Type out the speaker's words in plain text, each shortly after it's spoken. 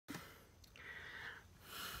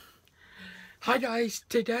Hi guys,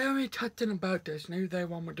 today I'm talking about this new thing I'm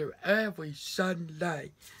gonna do every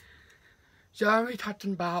Sunday. So I'm gonna be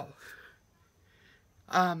talking about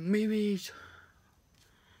movies,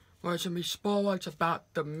 or it's gonna be spoilers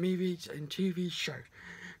about the movies and TV shows.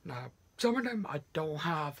 Now, some of them I don't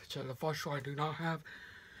have, so the first one I do not have.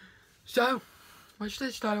 So, let's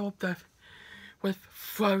just start off with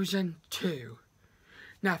Frozen 2.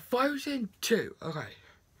 Now, Frozen 2, okay.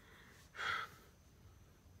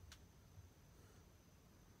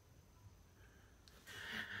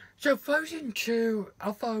 So Frozen 2,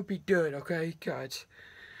 I thought it would be good, okay, guys.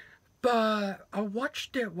 But I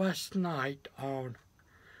watched it last night on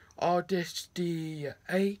August the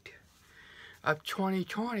 8th of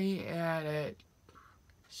 2020 and it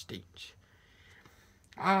stinks.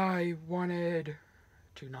 I wanted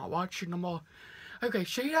to not watch it no more. Okay,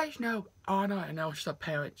 so you guys know Anna and Elsa's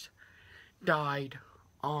parents died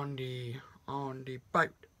on the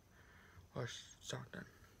boat or something.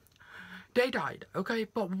 They died, okay,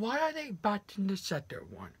 but why are they back in the second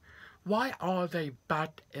one? Why are they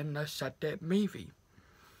back in the second movie?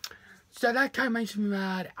 So that kind of makes me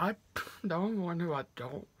mad. The only one who I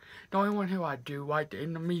do like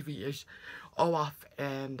in the movie is Olaf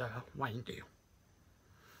and Wendy.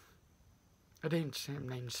 I didn't say his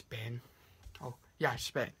name, Spin. Oh, yeah,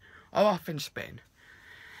 Spin. Olaf and Spin.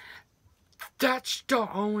 That's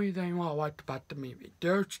the only thing I liked about the movie.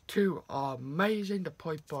 Those two are amazing. The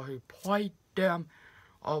people who played them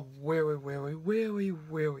are really, really, really,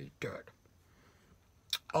 really good.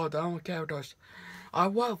 Oh, the only characters. I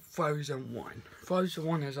love Frozen 1. Frozen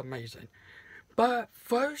 1 is amazing. But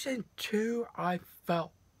Frozen 2, I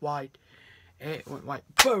felt like it went like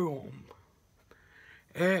boom.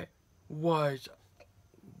 It was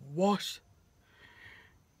worse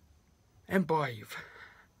and Brave.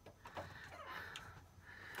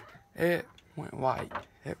 It went like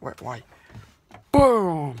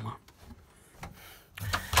boom.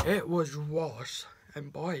 It was worse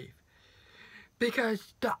and Brave.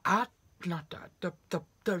 Because the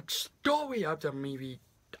story of the movie,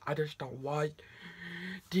 I just don't like.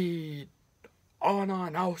 The Anna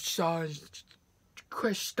and Elsa,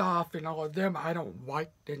 Kristoff and all of them, I don't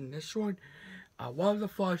like in this one. I love the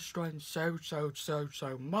first one so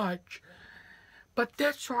much. But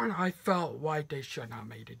this one, I felt like they should not have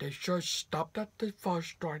made it. They should have stopped at the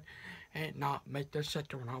first one and not make the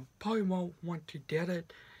second one. I probably won't want to get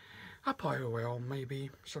it. I probably will,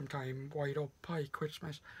 maybe sometime later, probably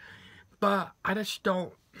Christmas. But I just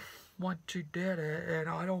don't want to get it, and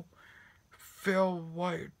I don't feel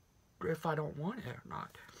like if I don't want it or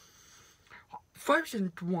not.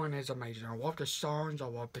 Frozen 1 is amazing. I love the songs, I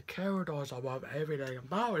love the characters, I love everything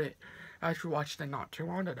about it. I actually watched it not too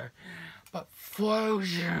long ago. But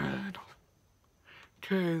Frozen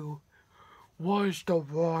 2 was the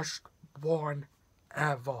worst one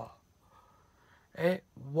ever. It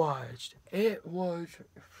was.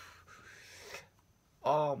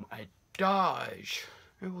 Oh my gosh.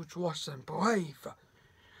 It was worse than Brave.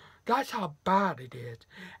 That's how bad it is.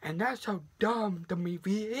 And that's how dumb the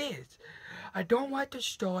movie is. I don't like the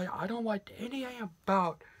story. I don't like anything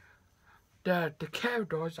about the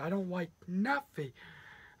characters. I don't like nothing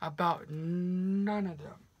about none of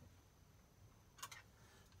them.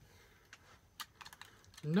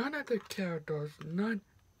 None of the characters, none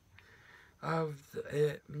of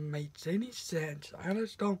it makes any sense. I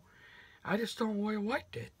just don't really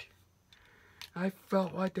like it. I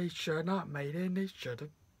felt like they should not made it, and they should have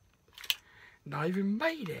not even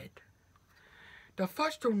made it. The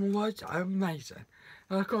first one was amazing.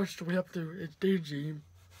 And of course we have to Disney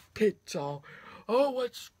Pixar. Oh,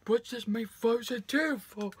 what's this make Frozen 2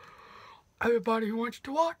 for everybody who wants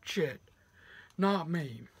to watch it? Not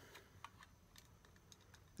me.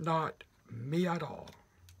 Not me at all.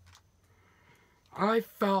 I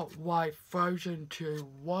felt like Frozen 2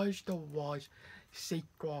 was the worst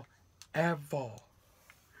sequel ever.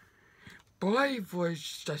 Brave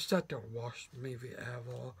was the second worst movie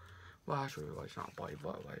ever. Well, actually, it was not Brave,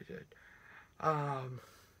 but I did. I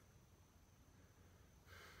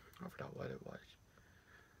forgot what it was.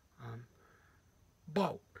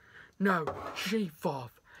 Boat. No,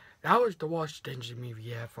 She-Wolf. That was the worst Disney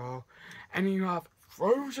movie ever. And you have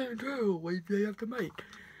Frozen 2, which they have to make.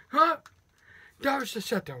 Huh? That was the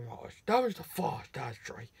second worst. That was the first,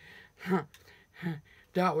 actually.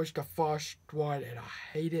 That was the first one, and I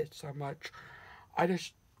hate it so much. I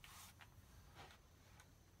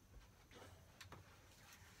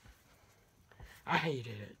hated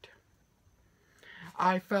it.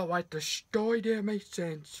 I felt like the story didn't make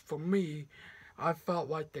sense for me. I felt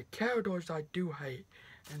like the characters I do hate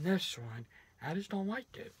in this one, I just don't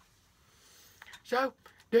like it. So,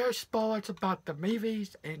 their sports about the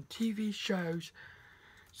movies and TV shows.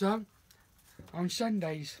 So, on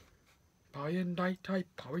Sundays, probably in night time,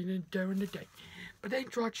 probably during the day. But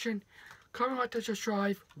thanks for watching. Comment, to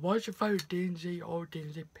subscribe. What's your favorite Disney or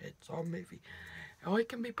Disney Pixar movie? Or it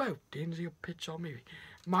can be both, Disney or Pixar movie.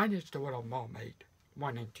 Mine is the Little Mermaid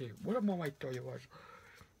 1 and 2. Little Mermaid 3 was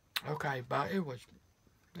okay, but it was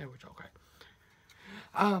okay.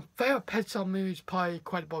 Favorite Pixar movie is probably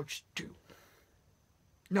Incredibles 2.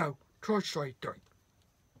 No, Toy Story 3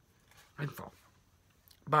 and 4.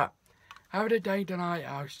 But have a good day tonight.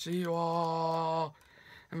 I'll see you all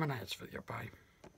in my next video. Bye.